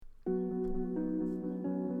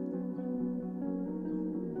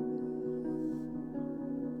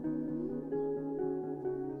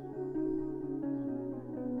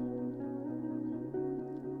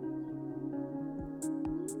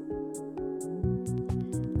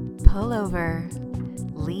Pull over,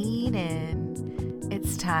 lean in.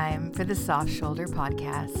 It's time for the Soft Shoulder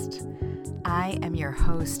Podcast. I am your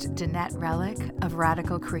host, Danette Relic of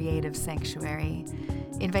Radical Creative Sanctuary,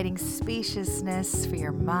 inviting spaciousness for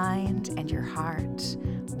your mind and your heart.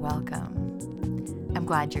 Welcome. I'm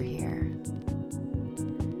glad you're here.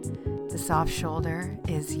 The Soft Shoulder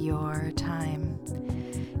is your time.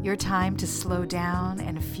 Your time to slow down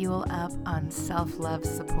and fuel up on self-love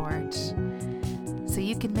support so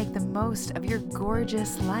you can make the most of your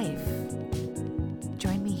gorgeous life.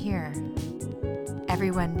 Join me here.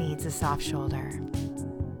 Everyone needs a soft shoulder.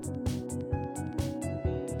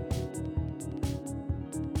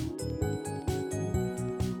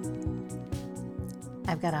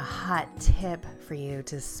 I've got a hot tip for you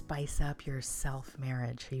to spice up your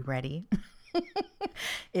self-marriage. Are you ready?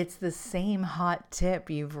 It's the same hot tip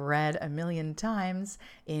you've read a million times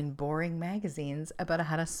in boring magazines about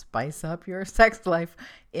how to spice up your sex life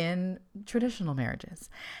in traditional marriages.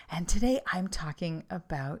 And today I'm talking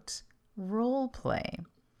about role play.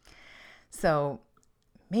 So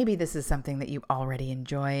maybe this is something that you already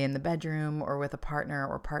enjoy in the bedroom or with a partner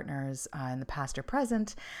or partners in the past or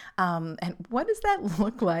present. And what does that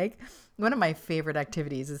look like? One of my favorite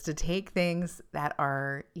activities is to take things that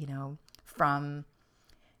are, from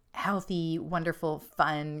healthy, wonderful,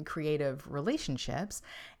 fun, creative relationships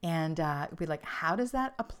and be like, how does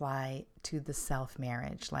that apply to the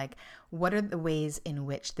self-marriage? Like, what are the ways in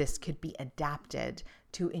which this could be adapted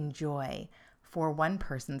to enjoy for one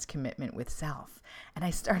person's commitment with self? And I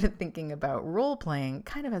started thinking about role-playing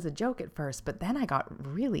kind of as a joke at first, but then I got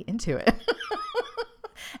really into it.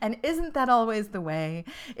 And isn't that always the way?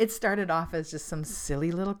 It started off as just some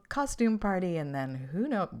silly little costume party, and then who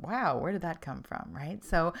knows? Wow, where did that come from, right?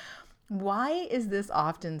 So why is this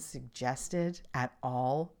often suggested at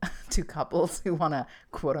all to couples who want to,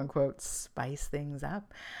 quote unquote, spice things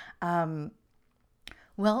up?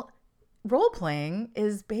 Well, role-playing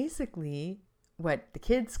is basically what the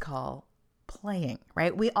kids call playing,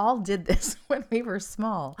 right? We all did this when we were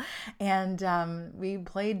small, and we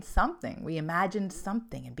played something. We imagined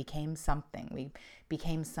something and became something. We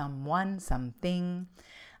became someone, something,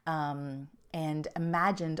 and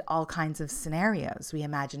imagined all kinds of scenarios. We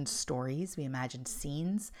imagined stories. We imagined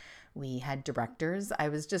scenes. We had directors. I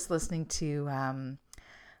was just listening to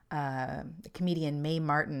the comedian Mae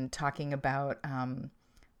Martin talking about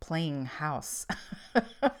playing house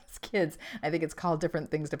as kids. I think it's called different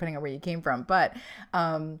things depending on where you came from, but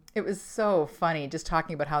it was so funny just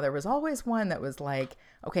talking about how there was always one that was like,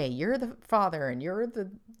 okay, you're the father and you're the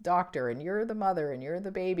doctor and you're the mother and you're the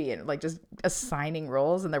baby, and like just assigning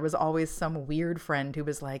roles. And there was always some weird friend who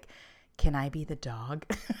was like, can I be the dog?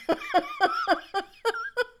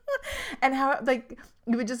 And how like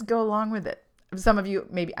you would just go along with it. Some of you,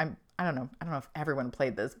 maybe I don't know if everyone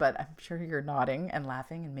played this, but I'm sure you're nodding and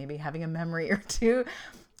laughing and maybe having a memory or two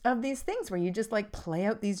of these things where you just like play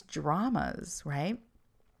out these dramas, right?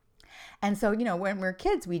 And so, when we're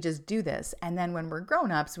kids, we just do this. And then when we're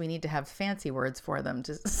grown-ups, we need to have fancy words for them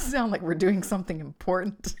to sound like we're doing something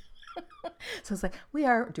important. So it's like, we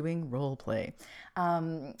are doing role play.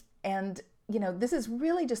 This is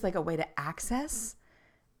really just like a way to access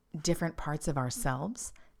different parts of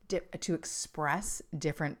ourselves, to express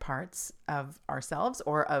different parts of ourselves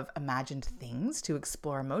or of imagined things, to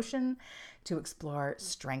explore emotion, to explore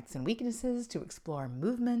strengths and weaknesses, to explore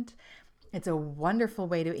movement. It's a wonderful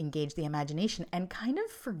way to engage the imagination and kind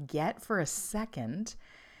of forget for a second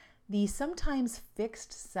the sometimes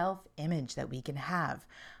fixed self-image that we can have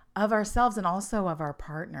of ourselves and also of our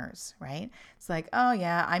partners, right? It's like, oh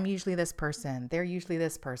yeah, I'm usually this person. They're usually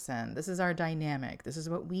this person. This is our dynamic. This is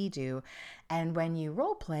what we do. And when you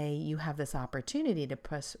role play, you have this opportunity to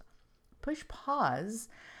push pause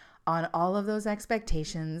on all of those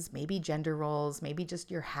expectations, maybe gender roles, maybe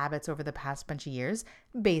just your habits over the past bunch of years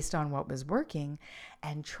based on what was working,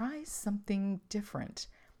 and try something different.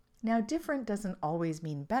 Now, different doesn't always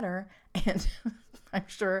mean better, and I'm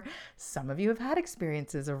sure some of you have had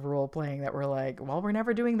experiences of role playing that were like, well, we're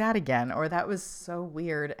never doing that again, or that was so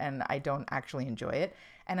weird and I don't actually enjoy it,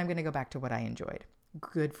 and I'm going to go back to what I enjoyed.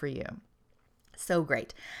 Good for you. So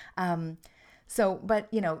great.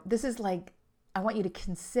 But this is like, I want you to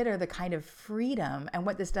consider the kind of freedom and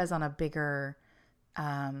what this does on a bigger,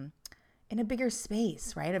 in a bigger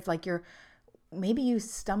space, right? If like maybe you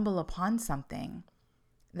stumble upon something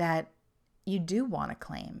that you do want to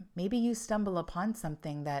claim. Maybe you stumble upon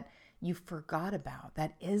something that you forgot about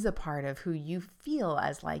that is a part of who you feel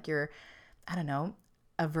as like your,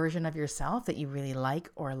 a version of yourself that you really like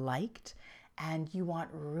or liked, and you want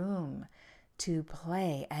room to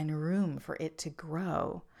play and room for it to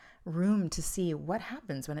grow, room to see what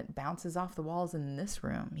happens when it bounces off the walls in this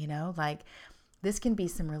room, like this can be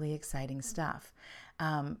some really exciting stuff.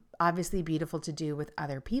 Obviously beautiful to do with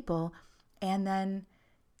other people. And then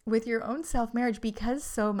with your own self-marriage, because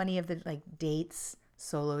so many of the like dates,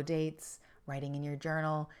 solo dates, writing in your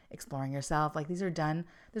journal, exploring yourself, like these are done.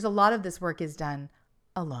 There's a lot of this work is done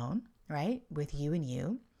alone, right? With you and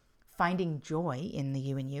you, finding joy in the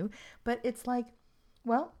you and you. But it's like,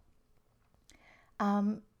 well,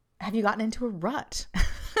 have you gotten into a rut?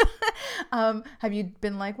 Have you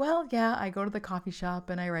been like, well, yeah, I go to the coffee shop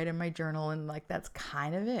and I write in my journal and like, that's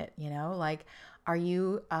kind of it, like, are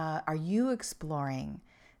you exploring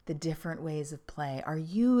the different ways of play? Are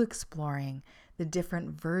you exploring the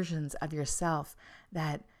different versions of yourself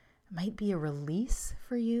that might be a release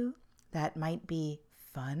for you, that might be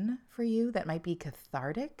fun for you, that might be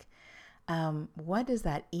cathartic? What does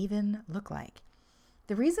that even look like?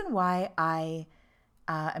 The reason why I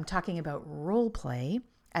am talking about role play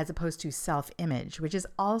as opposed to self-image, which is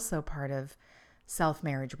also part of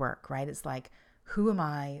self-marriage work, right? It's like, who am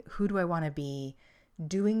I? Who do I want to be?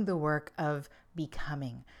 Doing the work of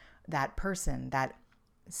becoming that person, that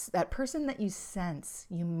person that you sense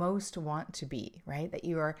you most want to be, right? That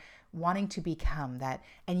you are wanting to become that.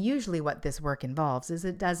 And usually what this work involves is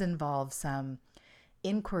it does involve some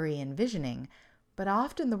inquiry and visioning, but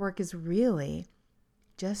often the work is really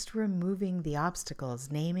just removing the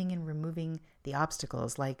obstacles, naming and removing the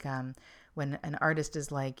obstacles. Like when an artist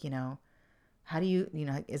is like, how do you,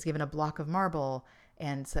 is given a block of marble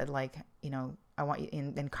and said like, I want you,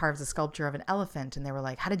 and carves a sculpture of an elephant. And they were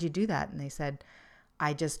like, how did you do that? And they said,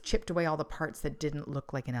 I just chipped away all the parts that didn't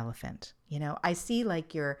look like an elephant. I see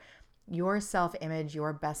like your self-image,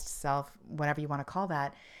 your best self, whatever you want to call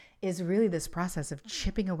that, is really this process of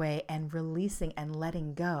chipping away and releasing and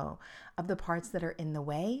letting go of the parts that are in the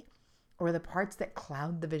way, or the parts that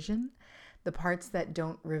cloud the vision, the parts that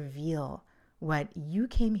don't reveal what you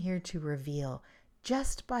came here to reveal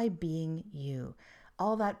just by being you.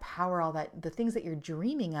 All that power, all that, the things that you're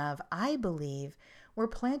dreaming of, I believe, were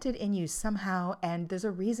planted in you somehow, and there's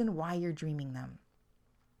a reason why you're dreaming them.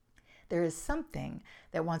 There is something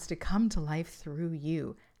that wants to come to life through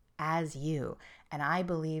you, as you. And I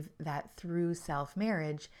believe that through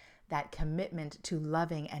self-marriage, that commitment to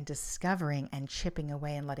loving and discovering and chipping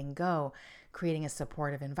away and letting go, creating a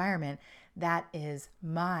supportive environment, that is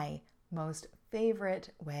my most favorite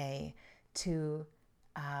way to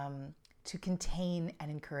contain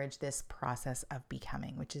and encourage this process of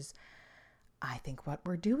becoming, which is, I think, what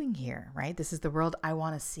we're doing here, right? This is the world I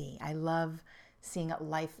want to see. I love seeing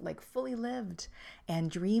life like fully lived and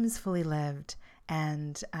dreams fully lived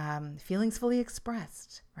and feelings fully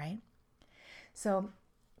expressed, right? So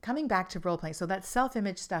coming back to role playing, so that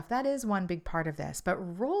self-image stuff, that is one big part of this, but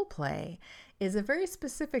role play is a very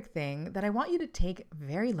specific thing that I want you to take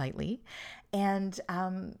very lightly. And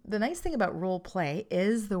the nice thing about role play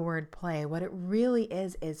is the word play. What it really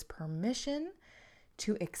is permission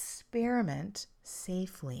to experiment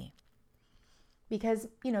safely. Because,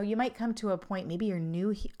 you might come to a point, maybe you're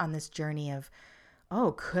new on this journey of,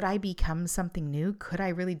 oh, could I become something new? Could I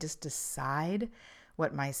really just decide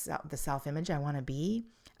what the self-image I want to be?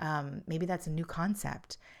 Maybe that's a new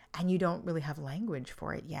concept and you don't really have language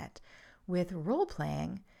for it yet. With role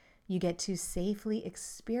playing, you get to safely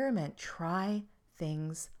experiment, try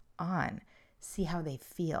things on, see how they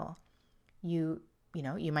feel. You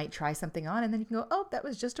might try something on and then you can go, oh, that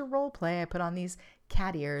was just a role play. I put on these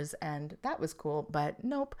cat ears and that was cool, but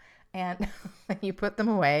nope. And you put them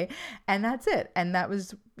away and that's it. And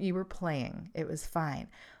you were playing. It was fine.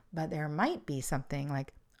 But there might be something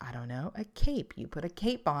like, I don't know, a cape. You put a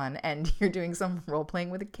cape on and you're doing some role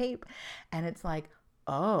playing with a cape. And it's like,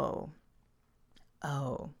 oh.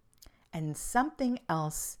 And something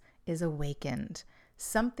else is awakened.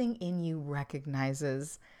 Something in you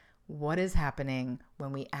recognizes what is happening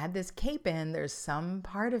when we add this cape in. There's some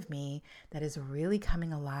part of me that is really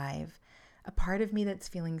coming alive. A part of me that's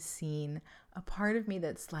feeling seen. A part of me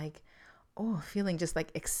that's like, feeling just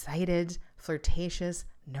like excited, flirtatious,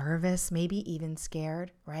 nervous, maybe even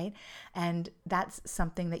scared, right? And that's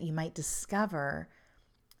something that you might discover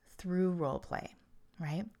through role play,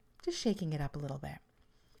 right? Just shaking it up a little bit.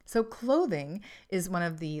 So clothing is one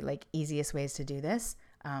of the easiest ways to do this.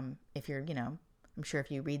 If you're, I'm sure if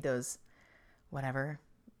you read those,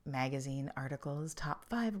 magazine articles, top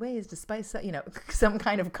 5 ways to spice up, some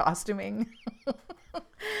kind of costuming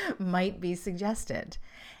might be suggested.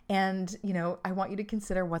 And, I want you to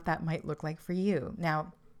consider what that might look like for you.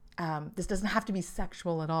 Now, this doesn't have to be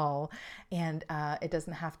sexual at all. And it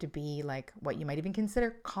doesn't have to be what you might even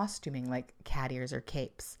consider costuming, like cat ears or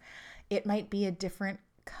capes. It might be a different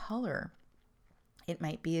color. It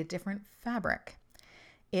might be a different fabric.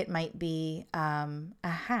 It might be a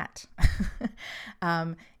hat.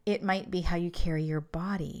 It might be how you carry your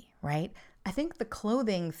body, right? I think the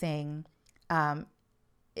clothing thing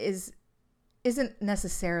isn't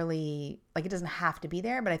necessarily like, it doesn't have to be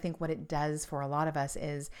there, but I think what it does for a lot of us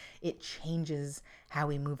is it changes how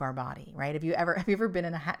we move our body, right? Have you ever been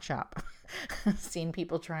in a hat shop, seen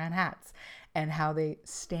people try on hats and how they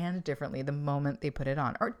stand differently the moment they put it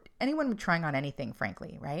on, or anyone trying on anything,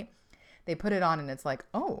 frankly, right? They put it on and it's like,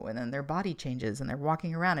 oh, and then their body changes and they're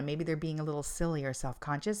walking around and maybe they're being a little silly or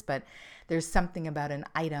self-conscious, but there's something about an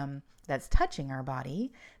item that's touching our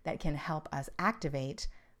body that can help us activate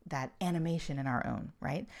that animation in our own,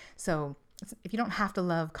 right? So if you don't have to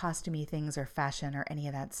love costumey things or fashion or any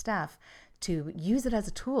of that stuff, to use it as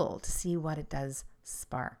a tool to see what it does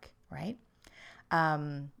spark, right?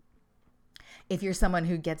 If you're someone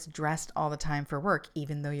who gets dressed all the time for work,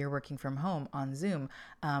 even though you're working from home on Zoom,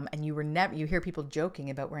 and you hear people joking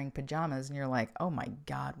about wearing pajamas and you're like, oh my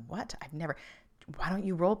God, what? Why don't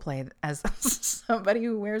you role play as somebody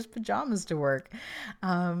who wears pajamas to work?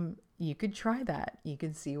 You could try that. You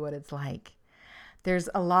could see what it's like. There's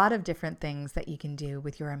a lot of different things that you can do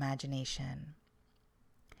with your imagination.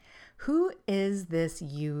 Who is this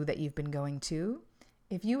you that you've been going to?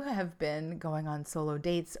 If you have been going on solo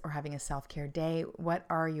dates or having a self-care day, what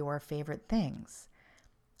are your favorite things?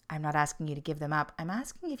 I'm not asking you to give them up. I'm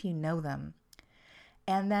asking if you know them.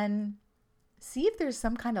 And then see if there's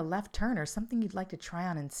some kind of left turn or something you'd like to try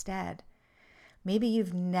on instead. Maybe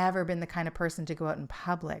you've never been the kind of person to go out in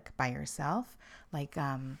public by yourself, like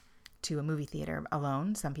to a movie theater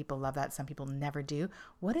alone. Some people love that. Some people never do.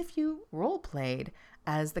 What if you role played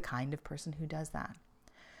as the kind of person who does that?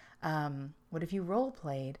 What if you role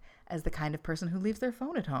played as the kind of person who leaves their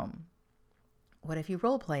phone at home? What if you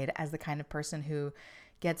role played as the kind of person who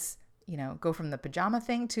gets, go from the pajama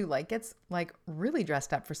thing to gets really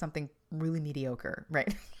dressed up for something really mediocre,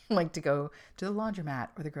 right? Like to go to the laundromat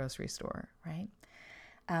or the grocery store, right?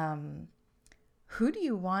 Who do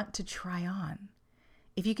you want to try on?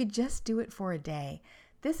 If you could just do it for a day.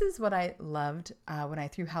 This is what I loved when I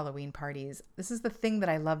threw Halloween parties. This is the thing that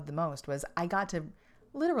I loved the most, was I got to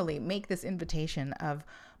literally make this invitation of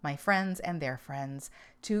my friends and their friends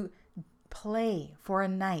to play for a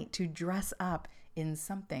night, to dress up in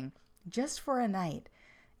something just for a night,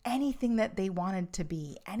 anything that they wanted to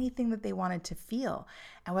be, anything that they wanted to feel.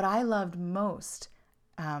 And what I loved most,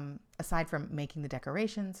 aside from making the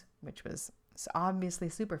decorations, which was obviously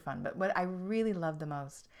super fun, but what I really loved the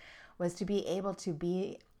most was to be able to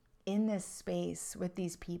be in this space with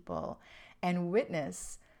these people and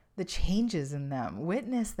witness the changes in them,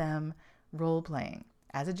 witness them role playing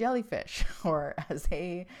as a jellyfish or as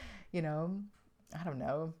a,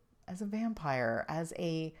 as a vampire, as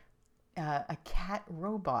a cat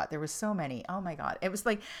robot. There was so many. Oh my God. It was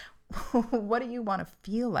like, what do you want to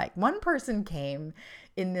feel like? One person came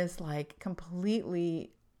in this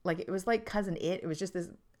completely, it was like Cousin It. It was just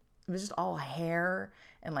all hair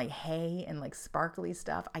and hay and sparkly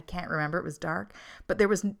stuff. I can't remember. It was dark, but there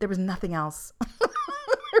was nothing else.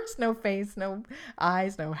 There's no face, no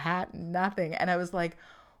eyes, no hat, nothing. And I was like,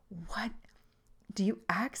 what do you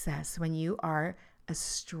access when you are a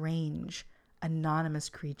strange, anonymous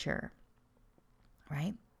creature?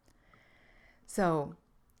 Right? So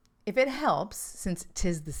if it helps, since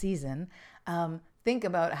 'tis the season, think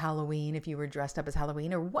about Halloween, if you were dressed up as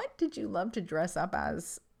Halloween, or what did you love to dress up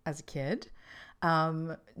as a kid?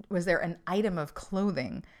 Was there an item of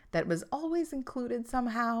clothing that was always included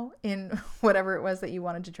somehow in whatever it was that you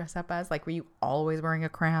wanted to dress up as? Were you always wearing a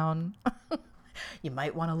crown? You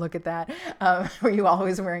might want to look at that. Were you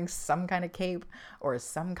always wearing some kind of cape or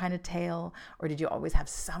some kind of tail? Or did you always have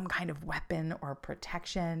some kind of weapon or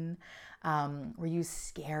protection? Were you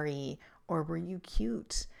scary or were you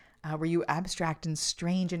cute? Were you abstract and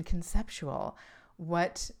strange and conceptual?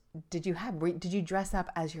 What did you have? Did you dress up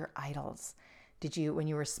as your idols? When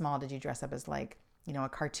you were small, did you dress up as a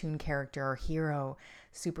cartoon character or hero,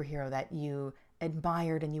 superhero that you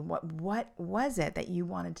admired, and what was it that you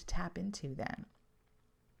wanted to tap into then?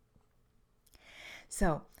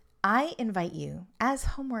 So I invite you as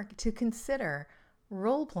homework to consider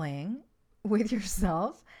role-playing with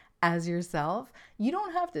yourself as yourself. You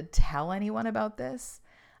don't have to tell anyone about this.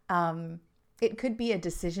 It could be a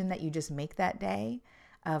decision that you just make that day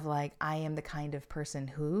of I am the kind of person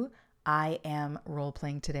who, I am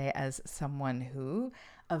role-playing today as someone who,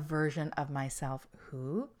 a version of myself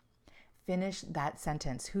who. Finish that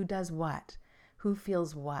sentence. Who does what? Who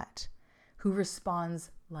feels what? Who responds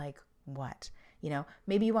like what?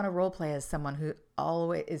 Maybe you want to role play as someone who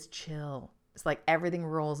always is chill, It's like everything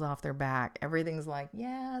rolls off their back. Everything's like,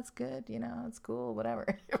 yeah, it's good, it's cool, whatever.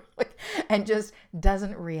 And just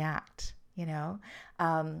doesn't react,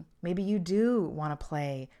 Maybe you do want to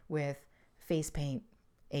play with face paint,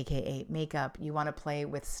 aka makeup. You want to play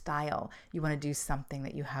with style. You want to do something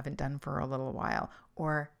that you haven't done for a little while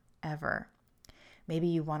or ever. Maybe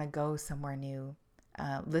you want to go somewhere new,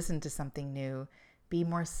 listen to something new, be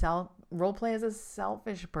more role play as a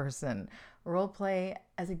selfish person, role play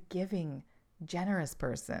as a giving, generous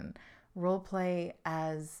person, role play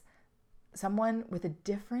as someone with a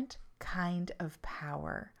different kind of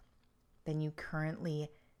power than you currently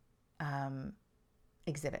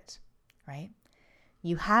exhibit, right?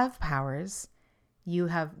 You have powers. You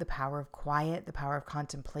have the power of quiet, the power of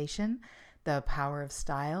contemplation, the power of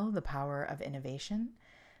style, the power of innovation,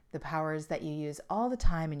 the powers that you use all the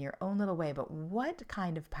time in your own little way. But what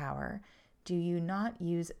kind of power do you not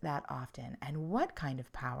use that often? And what kind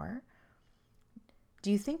of power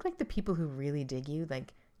do you think, like, the people who really dig you,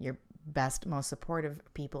 like your best, most supportive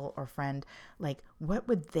people or friend, like, what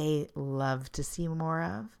would they love to see more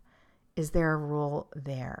of? Is there a role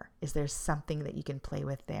there? Is there something that you can play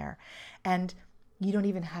with there? And you don't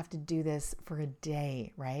even have to do this for a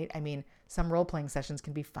day, right? I mean, some role-playing sessions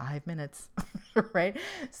can be 5 minutes, right?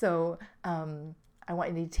 So I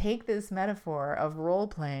want you to take this metaphor of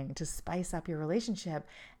role-playing to spice up your relationship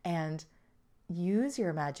and use your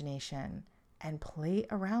imagination and play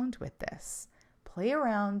around with this. Play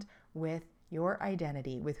around with your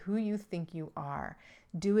identity, with who you think you are.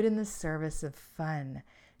 Do it in the service of fun.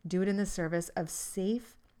 Do it in the service of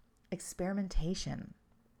safe experimentation.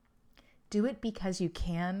 Do it because you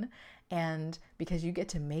can and because you get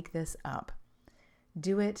to make this up.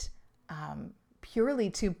 Do it purely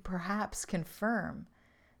to perhaps confirm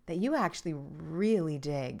that you actually really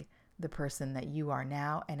dig the person that you are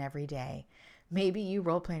now and every day. Maybe you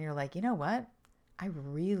role play and you're like, you know what? I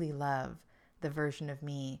really love the version of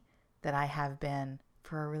me that I have been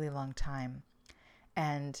for a really long time.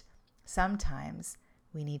 And sometimes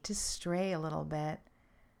we need to stray a little bit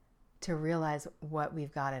to realize what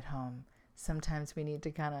we've got at home. Sometimes we need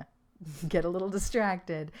to kind of get a little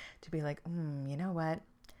distracted to be like, you know what?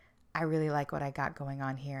 I really like what I got going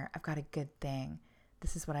on here. I've got a good thing.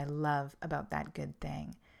 This is what I love about that good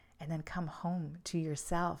thing. And then come home to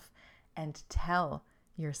yourself and tell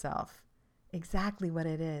yourself exactly what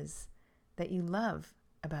it is that you love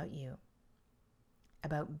about you,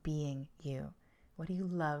 about being you. What do you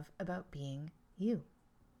love about being you?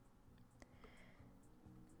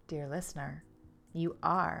 Dear listener, you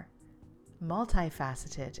are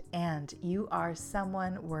multifaceted and you are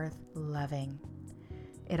someone worth loving.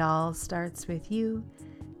 It all starts with you.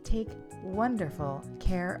 Take wonderful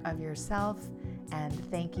care of yourself, and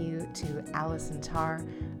thank you to Allison Tarr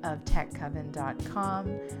of techcoven.com,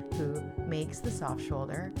 who makes the soft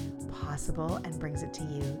shoulder possible and brings it to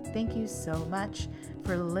you. Thank you so much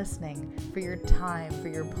for listening, for your time, for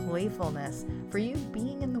your playfulness, for you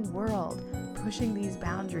being in the world, pushing these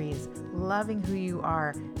boundaries, loving who you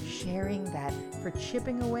are, sharing that, for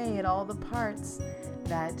chipping away at all the parts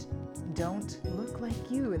that don't look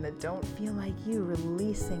like you and that don't feel like you,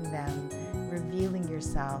 releasing them, revealing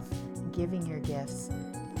yourself, giving your gifts.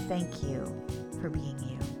 Thank you for being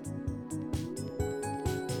you.